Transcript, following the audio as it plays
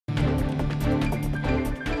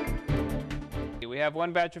have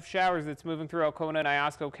one batch of showers that's moving through Alpena and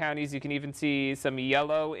Iosco counties. You can even see some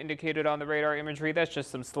yellow indicated on the radar imagery. That's just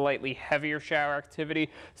some slightly heavier shower activity.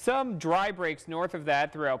 Some dry breaks north of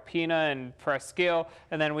that through Alpena and Presqu'Île.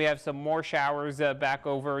 And then we have some more showers back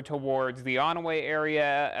over towards the Onaway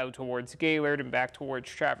area, out towards Gaylord and back towards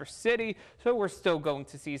Traverse City. So we're still going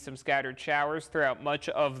to see some scattered showers throughout much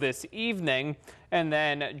of this evening, and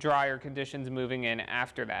then drier conditions moving in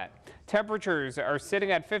after that. Temperatures are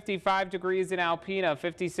sitting at 55 degrees in Alpena,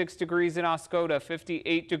 56 degrees in Oscoda,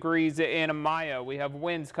 58 degrees in Mayo. We have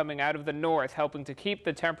winds coming out of the north, helping to keep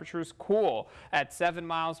the temperatures cool at 7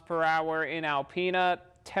 miles per hour in Alpena,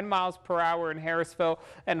 10 miles per hour in Harrisville,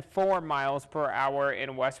 and 4 miles per hour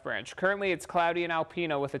in West Branch. Currently, it's cloudy in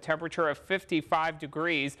Alpena with a temperature of 55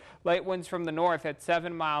 degrees. Light winds from the north at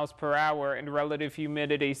 7 miles per hour and relative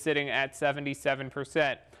humidity sitting at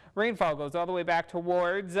 77%. Rainfall goes all the way back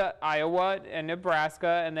towards Iowa and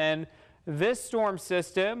Nebraska, and then this storm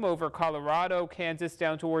system over Colorado, Kansas,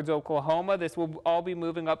 down towards Oklahoma. This will all be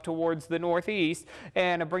moving up towards the northeast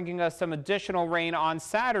and bringing us some additional rain on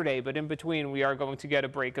Saturday. But in between, we are going to get a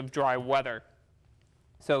break of dry weather.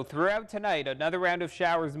 So throughout tonight, another round of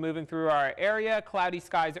showers moving through our area. Cloudy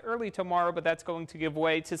skies early tomorrow, but that's going to give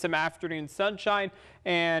way to some afternoon sunshine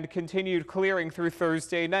and continued clearing through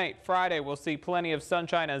Thursday night. Friday, we'll see plenty of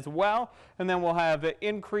sunshine as well. And then we'll have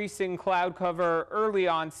increasing cloud cover early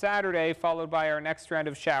on Saturday, followed by our next round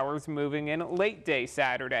of showers moving in late day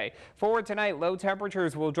Saturday. For tonight, low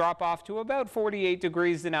temperatures will drop off to about 48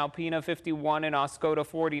 degrees in Alpena, 51 in Oscoda,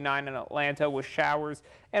 49 in Atlanta, with showers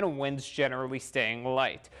and winds generally staying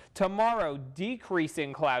light. Tomorrow,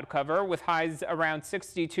 decreasing cloud cover with highs around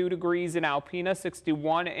 62 degrees in Alpena,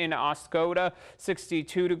 61 in Oscoda,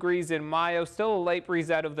 62 degrees in Mayo. Still a light breeze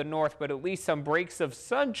out of the north, but at least some breaks of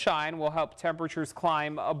sunshine will help temperatures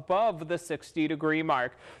climb above the 60-degree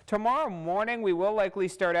mark. Tomorrow morning, we will likely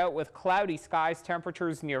start out with cloudy skies,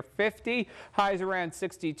 temperatures near 50, highs around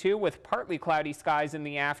 62 with partly cloudy skies in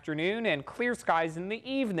the afternoon and clear skies in the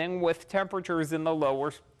evening with temperatures in the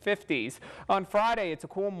lower 50s. On Friday, it's a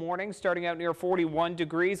cool morning starting out near 41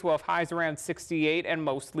 degrees. We'll have highs around 68 and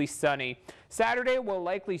mostly sunny. Saturday will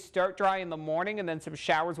likely start dry in the morning, and then some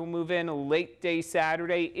showers will move in late day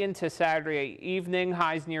Saturday into Saturday evening,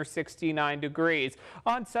 highs near 69 degrees.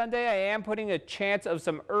 On Sunday, I am putting a chance of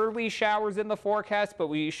some early showers in the forecast, but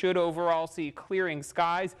we should overall see clearing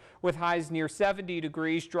skies with highs near 70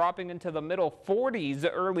 degrees, dropping into the middle 40s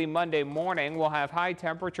early Monday morning. We'll have high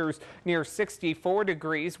temperatures near 64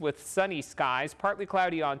 degrees with sunny skies, partly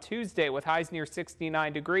cloudy on Tuesday with highs near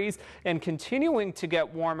 69 degrees, and continuing to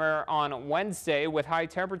get warmer on Wednesday with high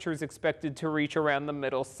temperatures expected to reach around the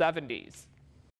middle 70s.